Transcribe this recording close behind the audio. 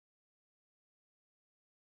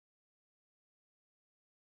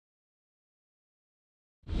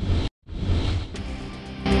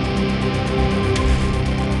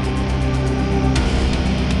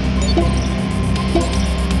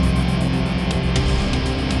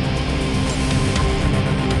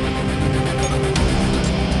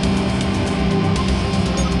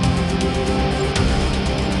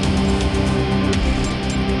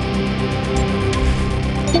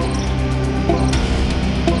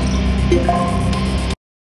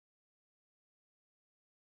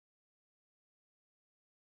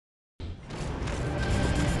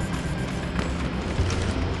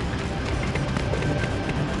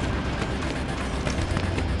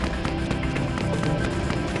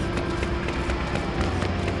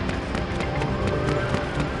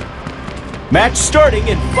Match starting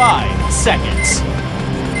in 5 seconds.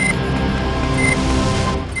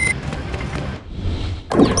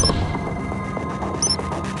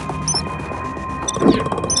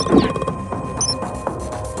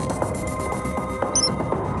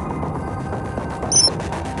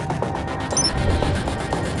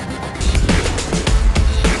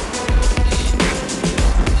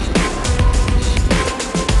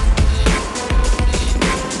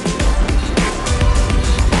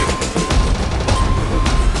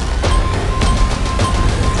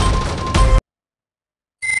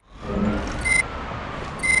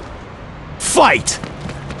 Fight!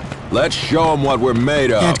 Let's show them what we're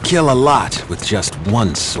made of. Can't kill a lot with just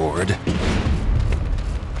one sword. Now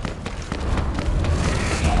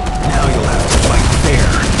you'll have to fight fair.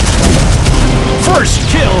 First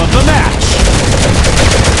kill of the match!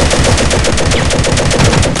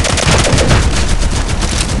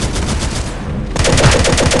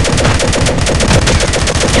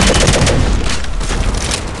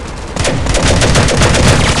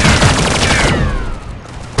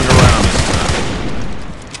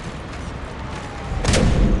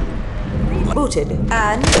 Booted and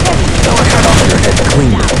ready. I'll cut off your head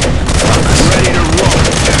cleanly. Ready to roll.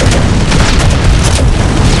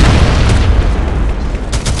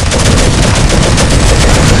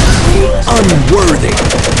 Unworthy.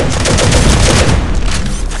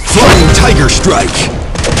 Flying Tiger Strike.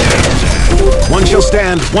 One shall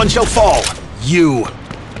stand, one shall fall. You.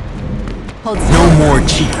 No more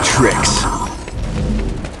cheap tricks.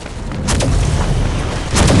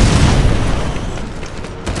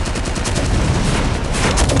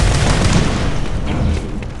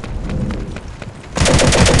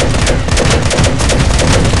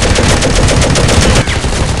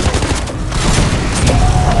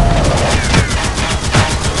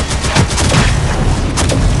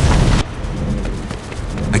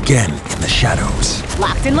 Again in the shadows.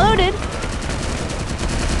 Locked and loaded.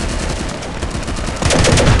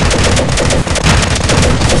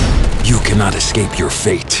 You cannot escape your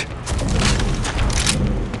fate.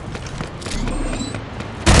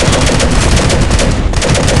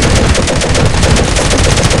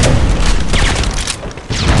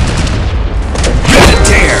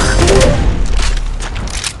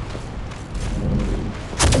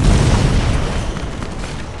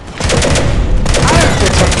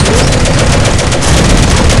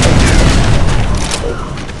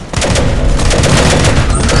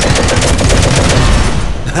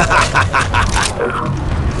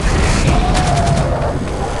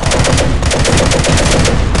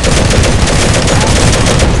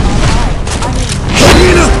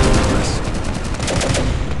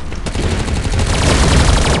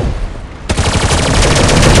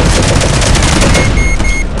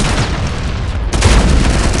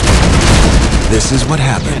 This is what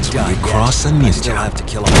happens when you cross a ninja. Still have to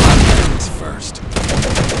kill a lot of enemies first.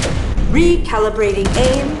 Recalibrating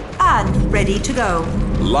aim and ready to go.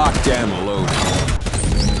 Locked and loaded.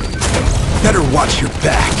 Better watch your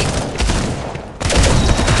back.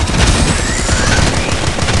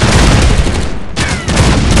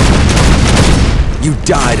 You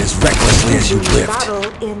died as recklessly as you lived. Battle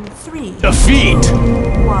in 3. Defeat!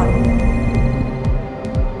 1.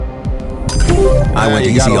 I went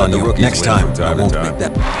you easy gotta let on the you. rookies Next win time, from time I to won't time. make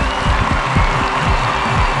that.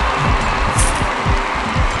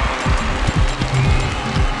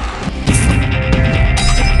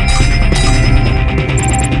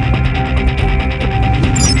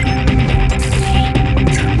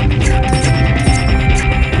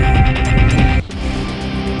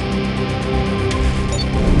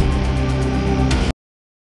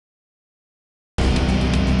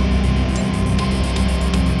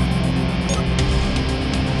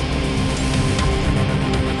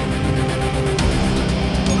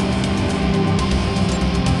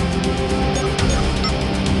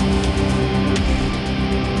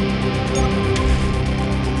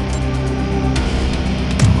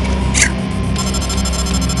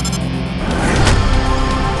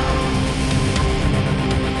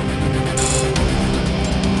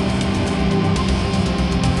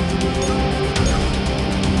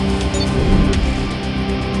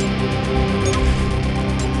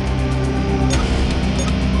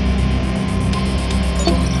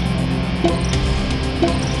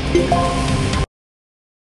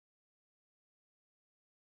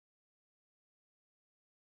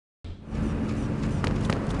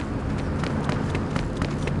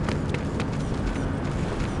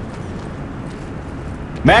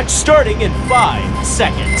 Match starting in 5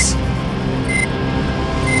 seconds.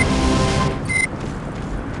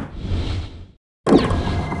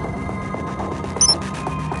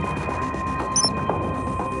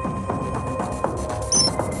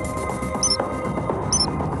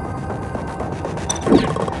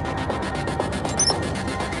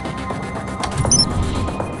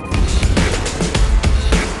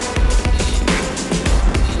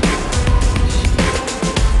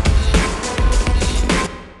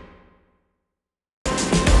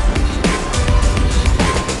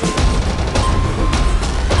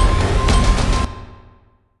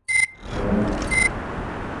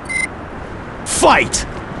 Fight!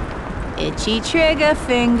 Itchy trigger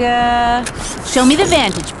finger. Show me the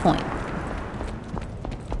vantage point.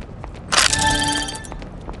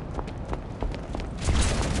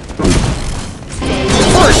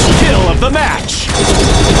 First kill of the match!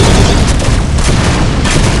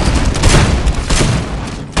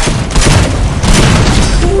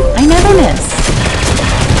 I never miss.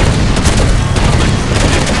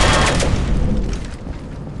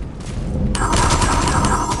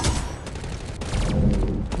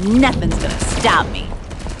 Nothing's gonna stop me.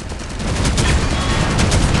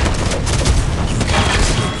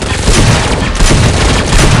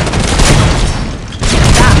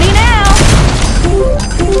 Stop me now!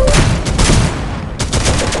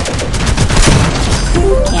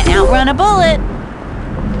 Can't outrun a bullet.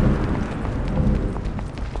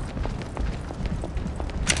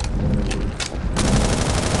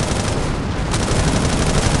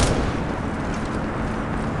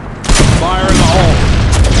 Fire in the hole.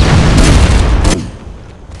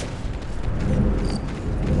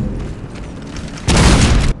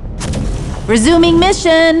 Resuming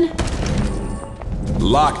mission.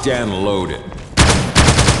 Locked and loaded.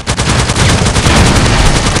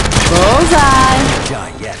 Bullseye.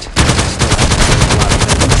 Die yet.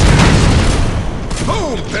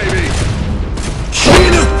 Boom, baby!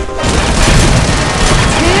 Too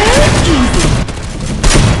easy.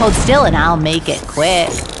 Hold still and I'll make it quick.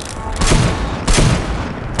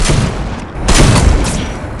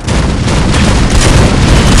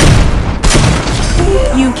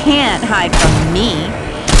 You can't hide from me.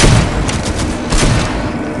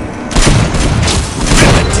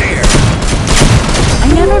 I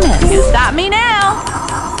never miss. You stop me now.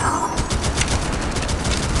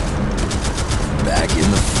 Back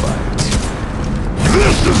in the fight.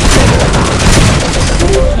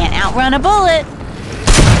 Can't outrun a bullet.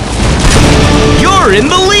 You're in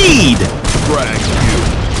the lead! Brag, you.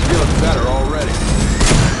 Feeling better already.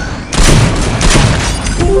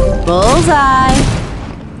 Bullseye.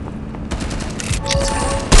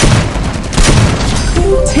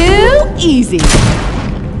 Too easy.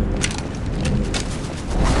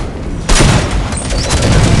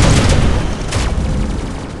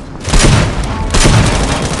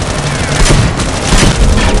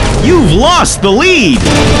 You've lost the lead!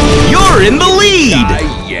 You're in the lead!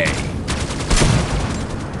 Yay.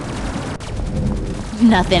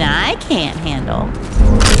 Nothing I can't handle.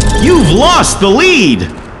 You've lost the lead!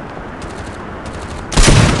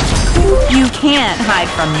 You can't hide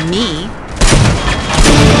from me.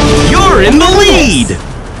 You're in the lead!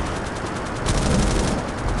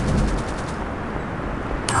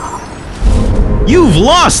 You've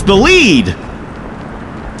lost the lead!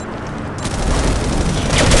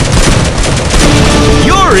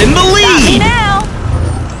 You're in the Stop me lead! now.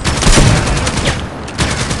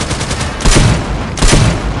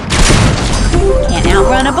 Can't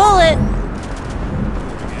outrun a bullet.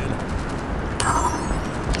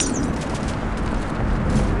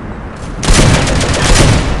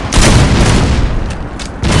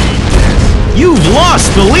 You've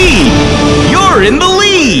lost the lead! You're in the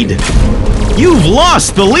lead! You've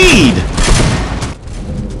lost the lead!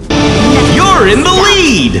 You're in the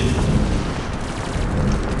lead!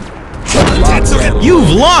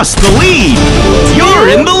 You've lost the lead! You're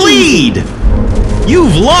in the lead!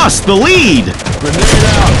 You've lost the lead! Grenade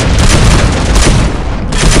out.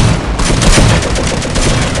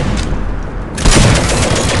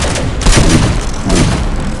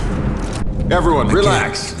 Everyone,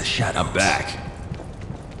 relax. The shadow. I'm back.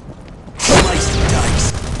 Slice the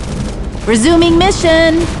dice. Resuming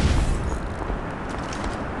mission.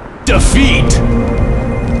 Defeat!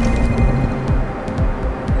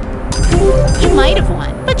 You might have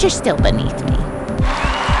won, but you're still beneath me.